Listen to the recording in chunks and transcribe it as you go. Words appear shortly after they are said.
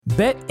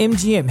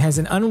BetMGM has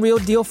an unreal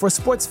deal for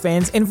sports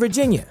fans in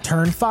Virginia.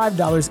 Turn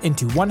 $5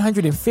 into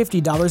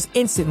 $150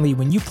 instantly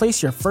when you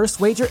place your first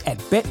wager at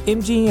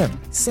BetMGM.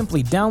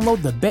 Simply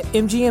download the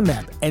BetMGM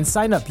app and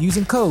sign up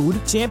using code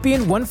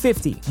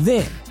Champion150.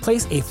 Then,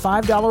 place a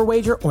 $5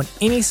 wager on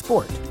any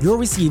sport. You'll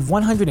receive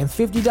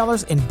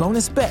 $150 in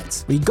bonus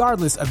bets,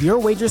 regardless of your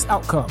wager's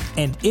outcome.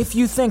 And if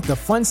you think the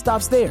fun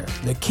stops there,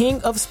 the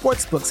King of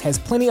Sportsbooks has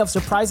plenty of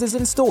surprises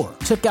in store.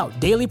 Check out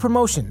daily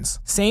promotions,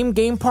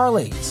 same-game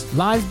parlays,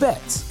 live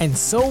bets, and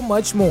so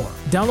much more.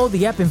 Download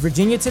the app in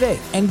Virginia today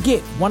and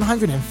get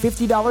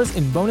 $150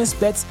 in bonus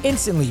bets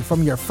instantly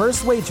from your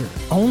first wager.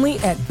 Only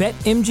at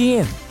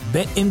BetMGM.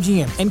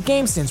 BetMGM and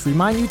GameSense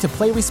remind you to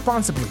play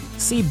responsibly.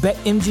 See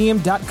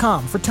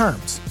BetMGM.com for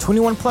terms.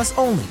 21 plus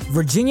only.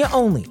 Virginia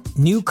only.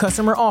 New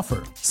customer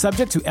offer.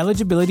 Subject to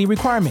eligibility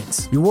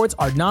requirements. Rewards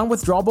are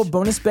non-withdrawable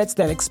bonus bets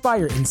that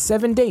expire in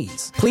 7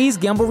 days. Please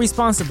gamble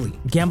responsibly.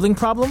 Gambling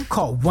problem?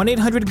 Call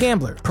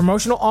 1-800-GAMBLER.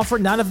 Promotional offer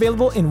not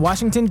available in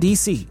Washington,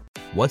 D.C.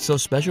 What's so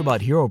special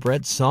about Hero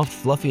Bread's soft,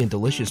 fluffy, and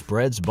delicious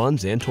breads,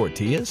 buns, and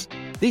tortillas?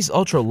 These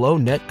ultra-low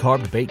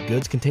net-carb baked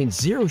goods contain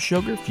zero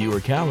sugar,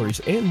 fewer calories,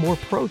 and more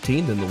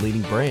protein than the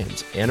leading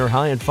brands, and are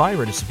high in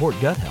fiber to support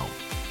gut health.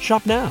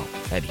 Shop now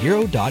at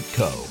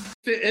Hero.co.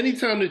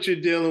 Anytime that you're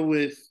dealing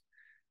with,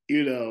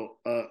 a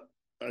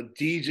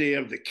DJ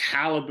of the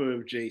caliber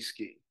of Jay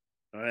Ski,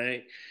 all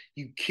right,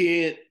 you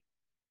can't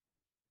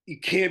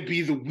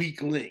be the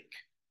weak link.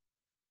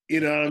 You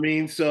know what I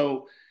mean?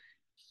 So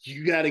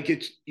you gotta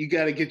get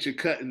your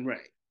cutting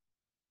right.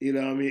 You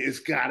know what I mean? It's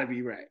gotta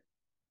be right.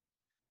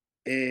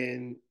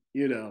 And,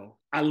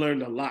 I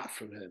learned a lot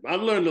from him.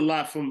 I've learned a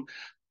lot from,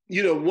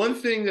 one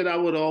thing that I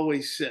would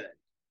always say,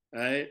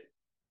 right?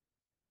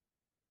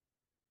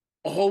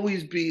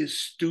 Always be a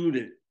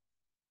student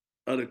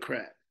of the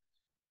craft.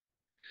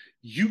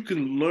 You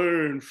can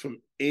learn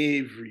from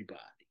everybody.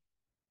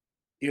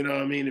 You know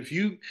what I mean? If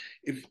you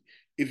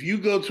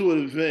go to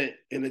an event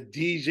and a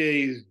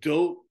DJ is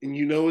dope and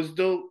it's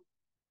dope,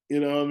 you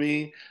know what I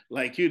mean?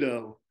 Like, I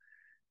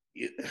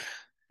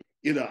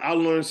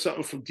learned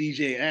something from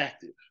DJ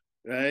Active,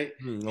 right?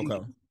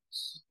 Okay.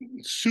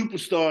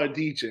 Superstar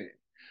DJ.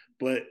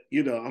 But,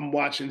 I'm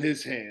watching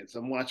his hands.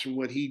 I'm watching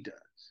what he does.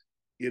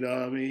 You know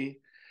what I mean?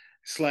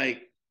 It's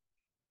like,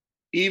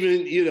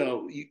 even,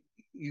 you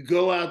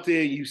go out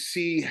there, you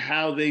see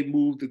how they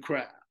move the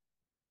crowd.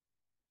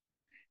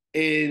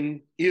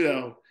 And,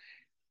 hell,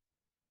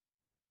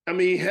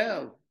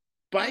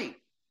 bite.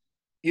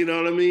 You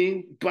know what I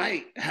mean?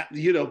 Bite,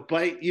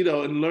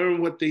 and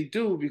learn what they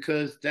do,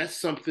 because that's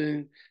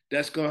something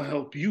that's going to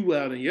help you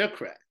out in your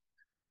craft.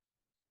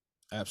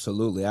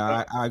 Absolutely.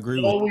 I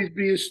agree with you. Always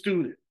be a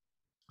student.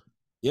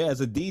 Yeah,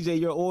 as a DJ,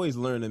 you're always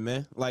learning,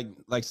 man.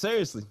 Like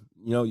seriously,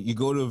 you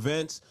go to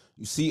events,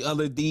 you see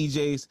other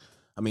DJs.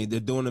 I mean, they're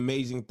doing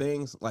amazing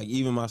things. Like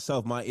even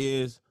myself, my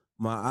ears,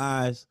 my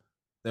eyes,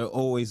 they're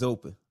always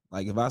open.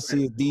 Like if I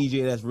see a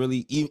DJ that's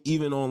really,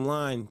 even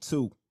online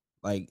too,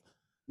 like,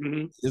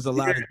 there's a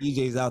lot of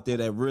DJs out there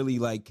that really,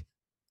 like,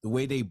 the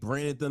way they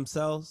branded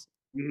themselves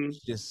is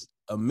just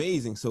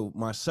amazing. So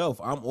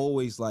myself, I'm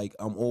always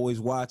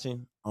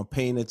watching, I'm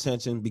paying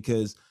attention,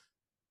 because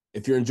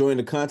if you're enjoying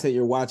the content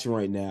you're watching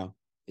right now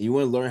and you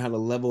want to learn how to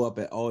level up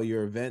at all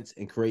your events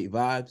and create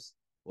vibes,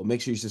 well, make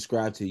sure you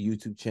subscribe to the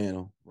YouTube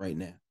channel right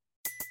now.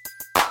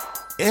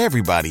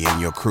 Everybody in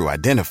your crew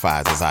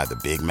identifies as either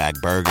Big Mac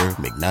Burger,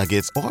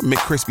 McNuggets, or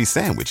McCrispy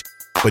Sandwich.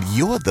 But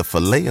you're the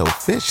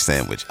Filet-O-Fish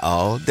Sandwich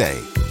all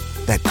day.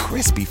 That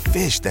crispy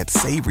fish, that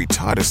savory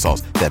tartar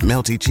sauce, that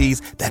melty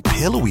cheese, that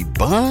pillowy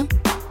bun.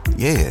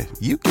 Yeah,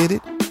 you get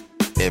it.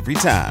 Every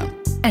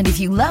time. And if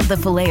you love the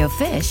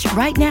Filet-O-Fish,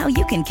 right now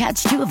you can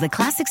catch two of the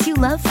classics you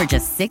love for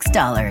just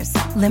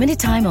 $6. Limited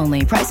time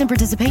only. Price and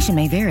participation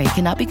may vary.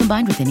 Cannot be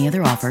combined with any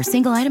other offer.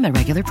 Single item at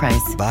regular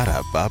price.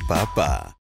 Ba-da-ba-ba-ba.